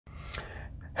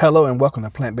Hello and welcome to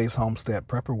Plant Based Homestead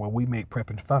Prepper, where we make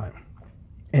prepping fun.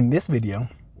 In this video,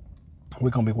 we're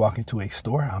going to be walking to a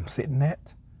store I'm sitting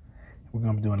at. We're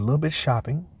going to be doing a little bit of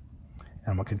shopping. And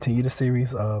I'm going to continue the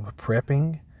series of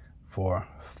prepping for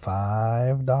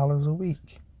 $5 a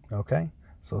week. Okay,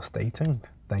 so stay tuned.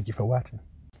 Thank you for watching.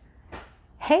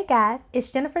 Hey guys,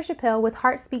 it's Jennifer Chappelle with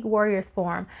Heart Speak Warriors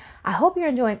Forum. I hope you're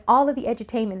enjoying all of the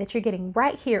edutainment that you're getting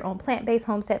right here on Plant Based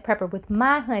Homestead Prepper with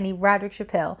my honey, Roderick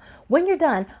Chappelle. When you're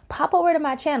done, pop over to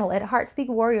my channel at Heart Speak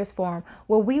Warriors Forum,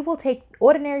 where we will take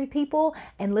ordinary people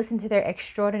and listen to their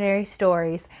extraordinary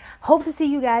stories. Hope to see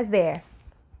you guys there.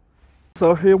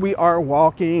 So here we are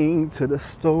walking to the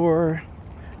store.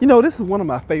 You know, this is one of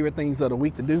my favorite things of the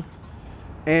week to do.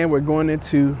 And we're going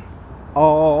into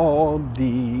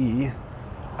Aldi.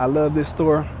 I love this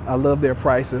store. I love their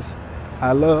prices.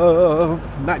 I love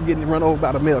not getting run over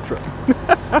by the mail truck.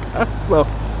 So,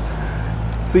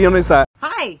 see you on this side.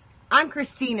 Hi, I'm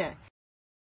Christina,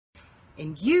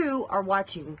 and you are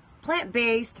watching Plant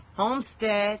Based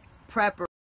Homestead Prepper.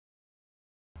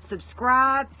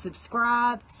 Subscribe,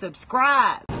 subscribe,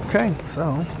 subscribe. Okay,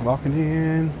 so walking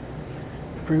in.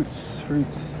 Fruits.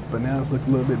 Bananas look a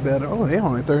little bit better. Oh, they're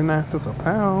only 39 cents a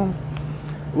pound.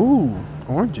 Ooh,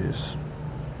 oranges.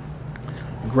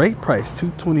 Great price,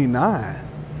 $2.29.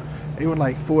 They were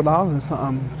like $4 and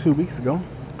something 2 weeks ago.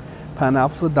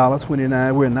 Pineapples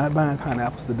 $1.29. We're not buying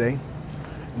pineapples today.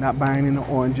 Not buying any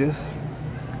oranges.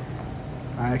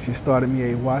 I actually started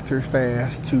me a water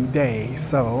fast today,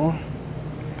 so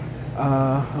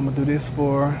I'm gonna do this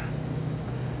for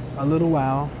a little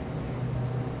while.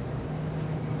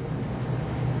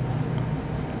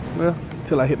 Well,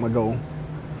 till I hit my goal.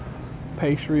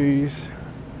 Pastries.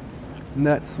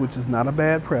 Nuts, which is not a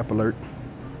bad prep alert.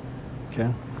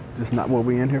 Okay, just not what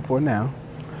we're in here for now.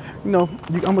 You know,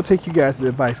 I'm gonna take you guys'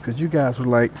 advice, because you guys were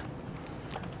like,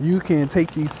 you can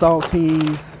take these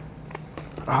saltines.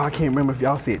 Oh, I can't remember if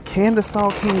y'all said canned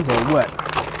saltines or what,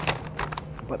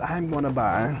 but I'm gonna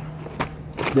buy.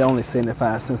 They're only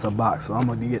 75 cents a box, so I'm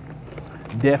gonna get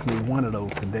definitely one of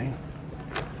those today.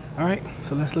 All right,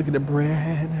 so let's look at the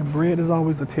bread. Bread is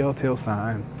always a telltale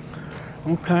sign.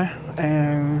 Okay,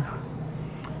 and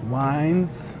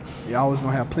wines, you're always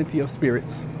gonna have plenty of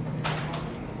spirits.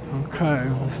 Okay,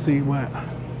 let's see what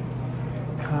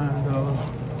kind of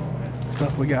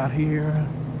stuff we got here.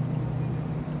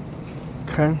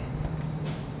 Okay,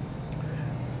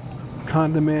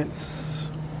 condiments,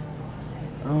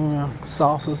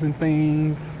 sauces and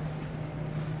things.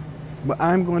 But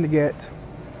I'm going to get,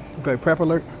 okay, prep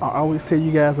alert, I always tell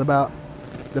you guys about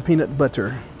the peanut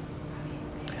butter.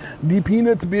 The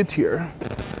peanut butter.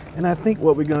 And I think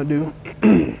what we're gonna do,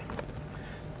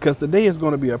 because today is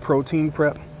gonna be a protein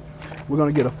prep, we're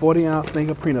gonna get a 40-ounce thing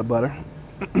of peanut butter.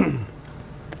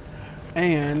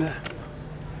 And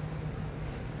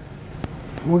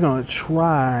we're gonna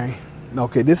try,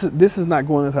 okay, this is not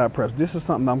going into our preps. This is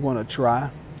something I'm gonna try,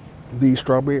 these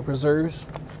strawberry preserves,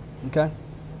 okay?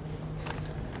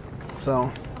 So,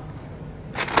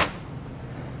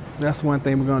 that's one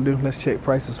thing we're gonna do. Let's check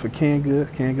prices for canned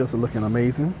goods. Canned goods are looking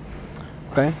amazing.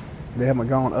 Okay, they haven't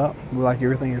gone up. Look like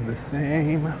everything is the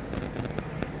same.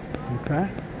 Okay,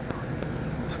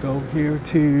 let's go here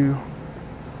to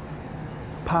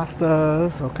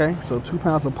pastas. Okay, so 2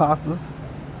 pounds of pastas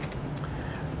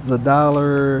is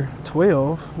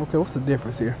 $1.12. Okay, what's the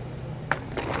difference here?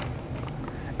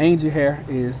 Angel hair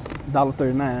is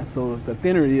 $1.39, so the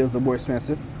thinner it is, the more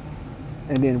expensive.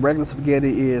 And then regular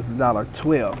spaghetti is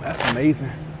 $1.12. That's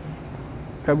amazing.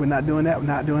 Okay, we're not doing that, we're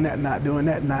not doing that, not doing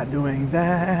that, not doing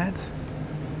that.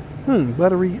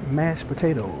 Buttery mashed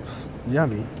potatoes.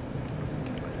 Yummy.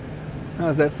 How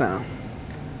does that sound?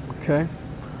 Okay,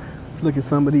 let's look at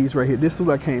some of these right here. This is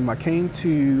what I came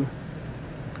to,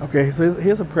 okay, so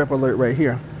here's a prep alert right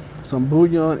here. Some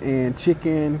bouillon and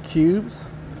chicken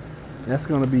cubes. That's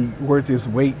gonna be worth its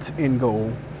weight in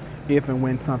gold if and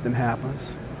when something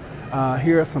happens.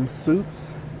 Here are some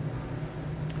soups.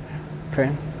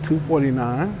 Okay,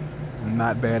 $2.49,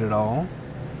 not bad at all.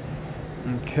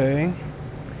 Okay,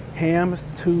 ham is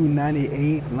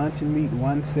 $2.98, luncheon meat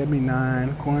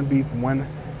 $1.79, corned beef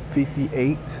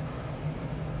 $1.58.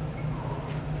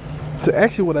 So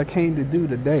actually what I came to do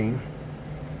today,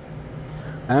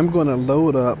 I'm gonna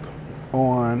load up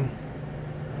on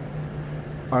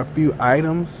a few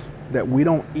items that we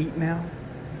don't eat now,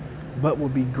 but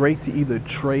would be great to either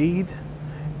trade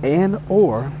and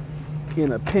or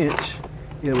in a pinch,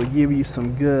 it will give you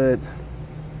some good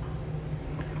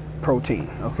protein.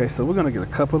 Okay, so we're gonna get a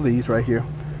couple of these right here.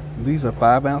 These are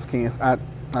 5-ounce cans. I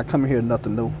come in here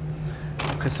nothing new.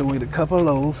 Okay, so we get a couple of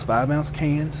those 5-ounce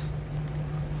cans.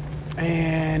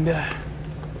 And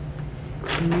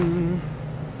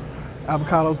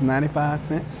Avocados 95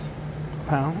 cents a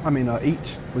pound. I mean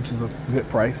each, which is a good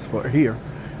price for here.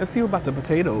 Let's see about the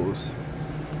potatoes,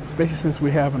 especially since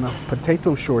we're having a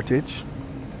potato shortage.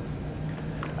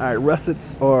 All right,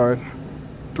 russets are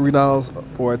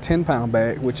 $3 for a 10-pound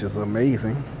bag, which is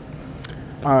amazing.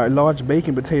 All right, large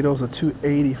baking potatoes are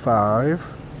 $2.85.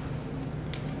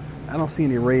 I don't see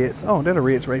any reds. Oh, there are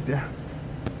reds right there.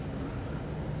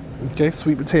 Okay,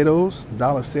 sweet potatoes,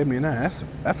 $1.79.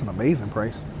 That's an amazing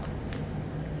price.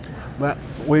 But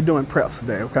we're doing preps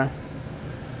today, okay?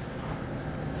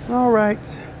 All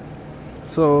right.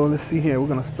 So let's see here. We're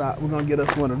gonna stop. We're gonna get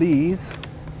us one of these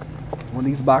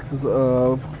boxes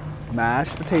of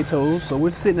mashed potatoes. So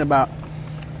we're sitting about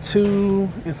 2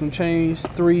 and some change,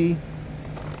 3.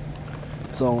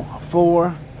 So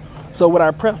 4. So with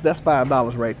our preps, that's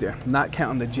 $5 right there, not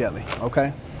counting the jelly,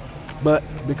 okay? But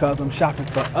because I'm shopping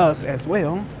for us as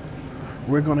well,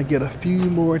 we're gonna get a few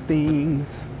more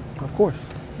things, of course.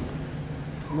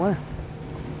 Why?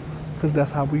 Because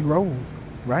that's how we roll,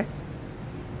 right?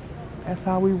 That's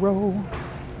how we roll.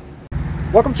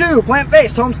 Welcome to Plant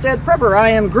Based Homestead Prepper. I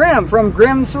am Grim from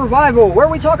Grim Survival, where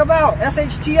we talk about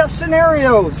SHTF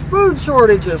scenarios, food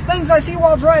shortages, things I see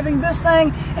while driving this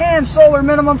thing, and solar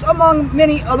minimums, among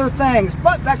many other things.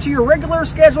 But back to your regular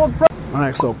scheduled prep. All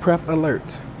right, so prep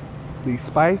alert. These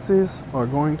spices are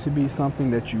going to be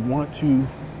something that you want to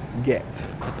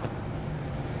get.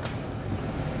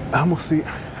 I'm gonna see.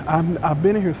 I've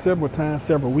been in here several times,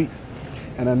 several weeks,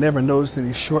 and I never noticed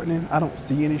any shortening. I don't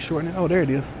see any shortening. Oh, there it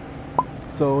is.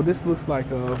 So this looks like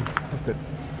what's that?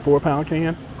 4-pound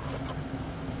can,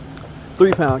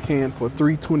 3-pound can for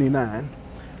 $3.29.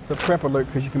 It's a prep alert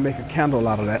because you can make a candle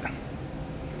out of that.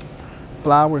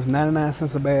 Flour is 99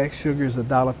 cents a bag. Sugar is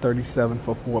 $1.37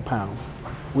 for 4 pounds,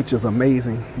 which is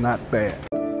amazing, not bad.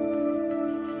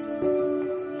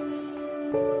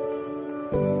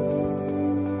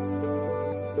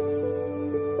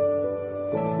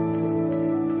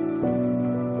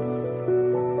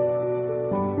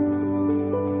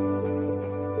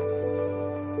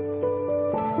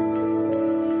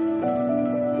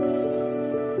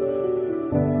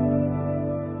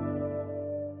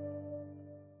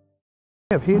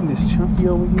 I have hidden this chunky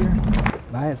over here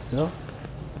by itself.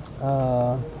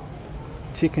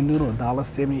 Chicken noodle,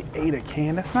 $1.78 a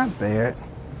can. That's not bad.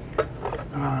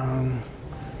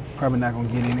 Probably not gonna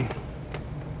get any,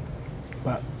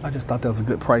 but I just thought that was a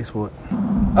good price for it.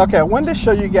 Okay, I wanted to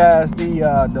show you guys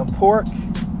the pork,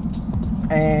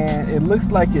 and it looks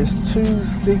like it's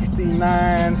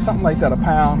 $2.69, something like that a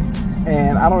pound.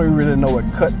 And I don't really know what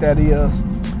cut that is.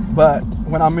 But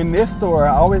when I'm in this store, I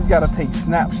always got to take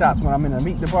snapshots when I'm in the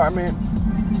meat department.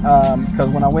 Because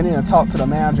when I went in and talked to the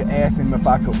manager, asked him if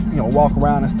I could, walk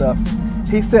around and stuff.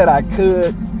 He said I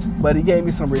could, but he gave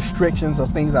me some restrictions of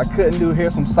things I couldn't do.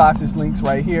 Here's some sausage links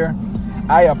right here.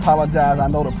 I apologize. I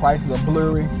know the prices are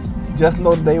blurry. Just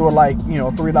know that they were like,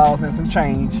 $3 and some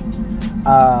change.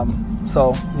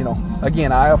 So,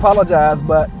 again, I apologize,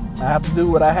 but I have to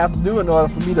do what I have to do in order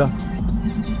for me to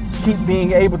keep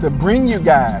being able to bring you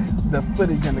guys the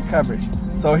footage and the coverage.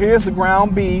 So here's the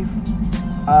ground beef.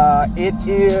 It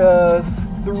is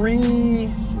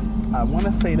I want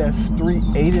to say that's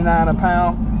 $3.89 a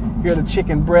pound. Here the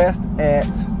chicken breast at,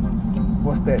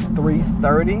 what's that,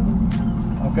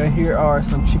 $3.30. Okay, here are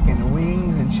some chicken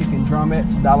wings and chicken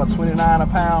drumettes, $1.29 a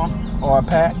pound or a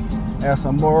pack. There's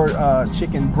some more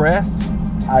chicken breast.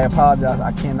 I apologize,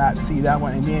 I cannot see that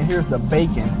one. And then here's the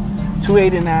bacon,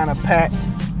 $2.89 a pack.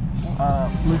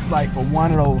 Looks like for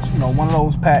one of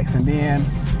those packs. And then,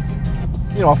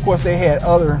 of course they had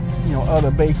other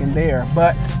bacon there,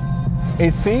 but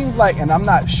it seems like, and I'm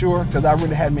not sure because I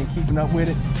really hadn't been keeping up with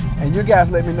it, and you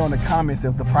guys let me know in the comments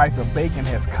if the price of bacon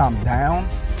has come down,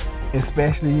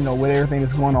 especially, with everything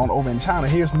that's going on over in China.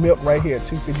 Here's milk right here,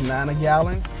 $2.59 a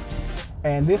gallon.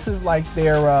 And this is like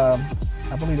their, I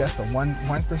believe that's the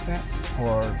 1%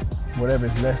 or whatever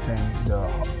is less than the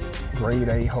grade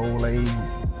A, whole A.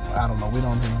 I don't know, we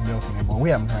don't drink milk anymore. We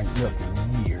haven't drank milk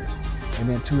in years. And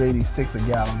then $2.86 a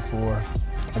gallon for,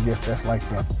 I guess that's like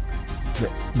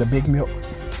the big milk,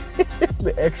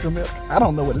 the extra milk. I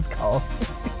don't know what it's called.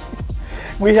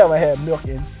 We haven't had milk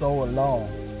in so long.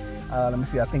 Let me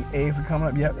see, I think eggs are coming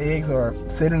up. Yep, eggs are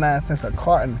 79 cents a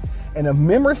carton. And if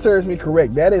memory serves me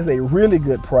correct, that is a really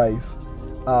good price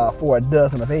for a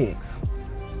dozen of eggs.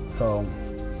 So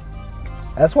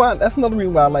that's another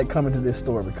reason why I like coming to this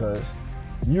store, because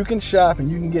you can shop and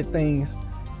you can get things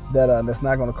that's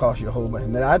not going to cost you a whole bunch.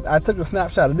 And then I took a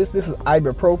snapshot of this. This is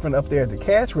ibuprofen up there at the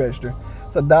cash register.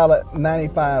 It's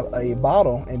 $1.95 a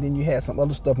bottle, and then you had some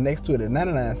other stuff next to it at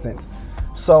 99 cents.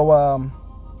 So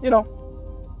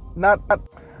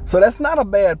So that's not a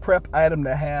bad prep item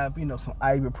to have, you know, some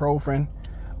ibuprofen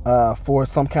for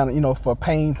some kind of, you know, for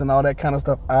pains and all that kind of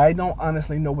stuff. I don't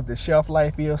honestly know what the shelf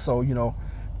life is, so, you know,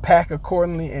 pack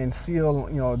accordingly and seal,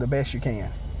 you know, the best you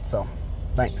can. So,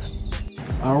 thanks.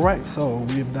 All right, so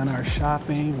we've done our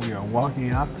shopping. We are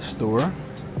walking out the store,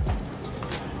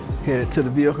 headed to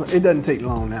the vehicle. It doesn't take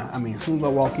long now. I mean, as soon as I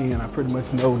walk in, I pretty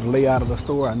much know the layout of the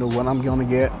store. I know what I'm gonna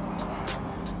get.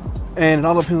 And it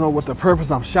all depends on what the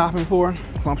purpose I'm shopping for.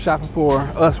 If I'm shopping for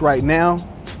us right now,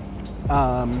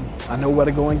 I know where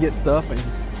to go and get stuff. And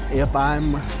if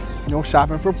I'm, you know,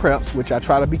 shopping for preps, which I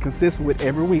try to be consistent with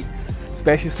every week,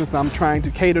 especially since I'm trying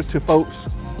to cater to folks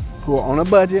who are on a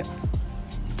budget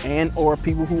and or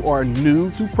people who are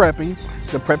new to prepping,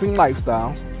 the prepping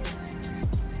lifestyle.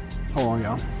 Hold on,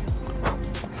 y'all.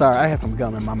 Sorry, I had some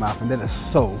gum in my mouth, and that is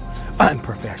so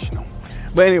unprofessional.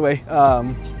 But anyway,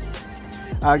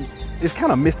 it's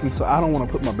kind of misty, so I don't want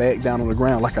to put my bag down on the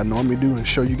ground like I normally do and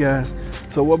show you guys.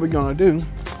 So what we're gonna do,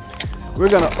 we're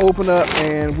gonna open up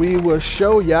and we will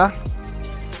show ya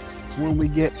when we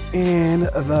get in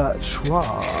the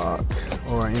truck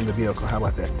or in the vehicle. How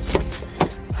about that?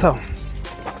 So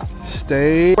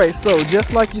stay right. So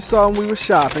just like you saw when we were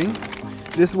shopping,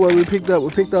 this is what we picked up. We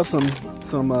picked up some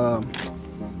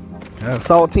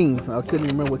saltines. I couldn't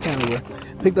remember what kind they were.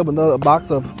 Picked up another box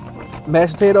of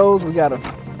mashed potatoes. We got a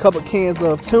couple cans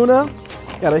of tuna.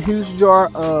 Got a huge jar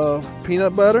of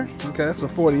peanut butter. Okay, that's a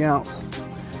 40 ounce.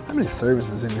 How many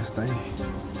servings is in this thing?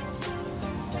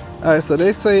 All right, so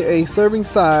they say a serving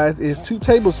size is 2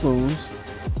 tablespoons,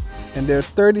 and there are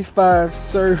 35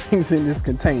 servings in this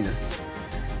container.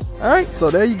 All right,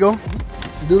 so there you go.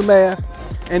 Do the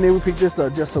math. And then we picked this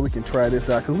up just so we can try this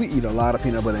out, because we eat a lot of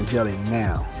peanut butter and jelly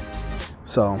now.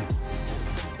 So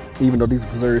even though these are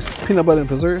preserves, peanut butter and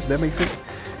preserves, that makes sense.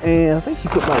 And I think she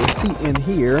put my receipt in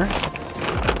here.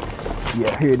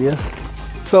 Yeah, here it is.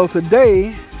 So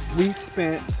today we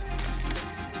spent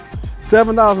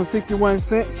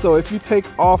 $7.61. So if you take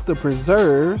off the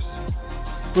preserves,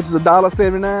 which is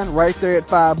 $1.79, right there at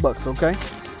 $5, okay?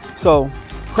 So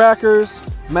crackers,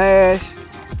 mash,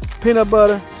 peanut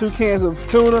butter, 2 cans of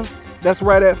tuna, that's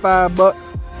right at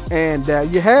 $5.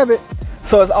 And you have it.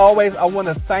 So as always, I want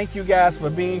to thank you guys for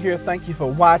being here. Thank you for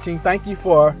watching. Thank you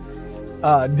for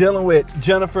dealing with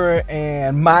Jennifer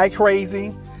and my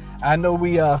crazy. I know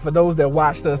we, for those that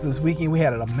watched us this weekend, we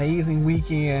had an amazing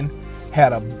weekend,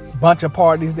 had a bunch of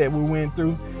parties that we went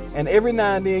through. And every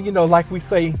now and then, you know, like we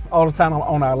say all the time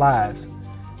on our lives,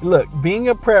 look, being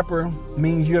a prepper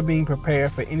means you're being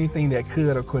prepared for anything that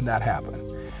could or could not happen.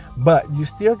 But you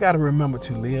still got to remember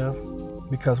to live,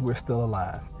 because we're still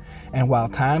alive. And while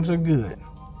times are good,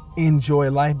 enjoy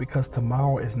life, because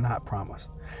tomorrow is not promised.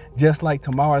 Just like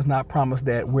tomorrow is not promised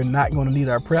that we're not going to need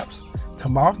our preps,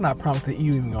 tomorrow's not promised that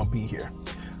you're even going to be here.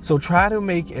 So try to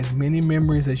make as many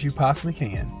memories as you possibly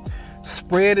can.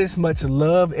 Spread as much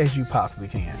love as you possibly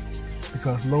can,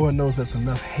 because Lord knows there's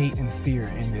enough hate and fear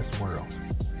in this world.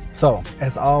 So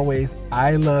as always,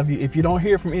 I love you. If you don't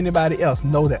hear from anybody else,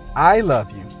 know that I love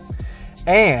you,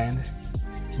 and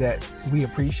that we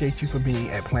appreciate you for being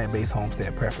at Plant Based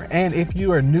Homestead Prepper. And if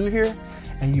you are new here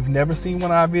and you've never seen one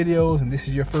of our videos and this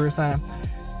is your first time,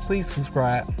 please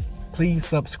subscribe. Please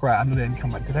subscribe. I know that didn't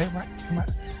come out. Did that right? Come out?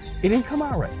 It didn't come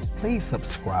out right. Please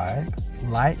subscribe,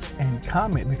 like, and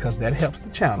comment, because that helps the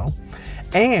channel.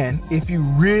 And if you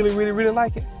really, really, really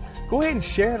like it, go ahead and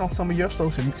share it on some of your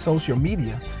social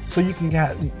media so you can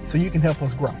help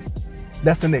us grow.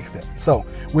 That's the next step. So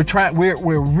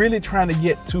we're really trying to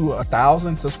get to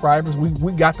 1,000 subscribers.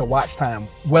 We got the watch time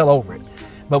well over it,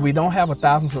 but we don't have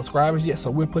 1,000 subscribers yet.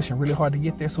 So we're pushing really hard to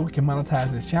get there so we can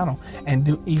monetize this channel and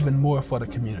do even more for the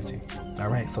community. All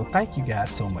right. So thank you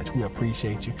guys so much. We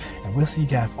appreciate you, and we'll see you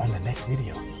guys on the next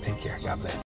video. Take care. God bless.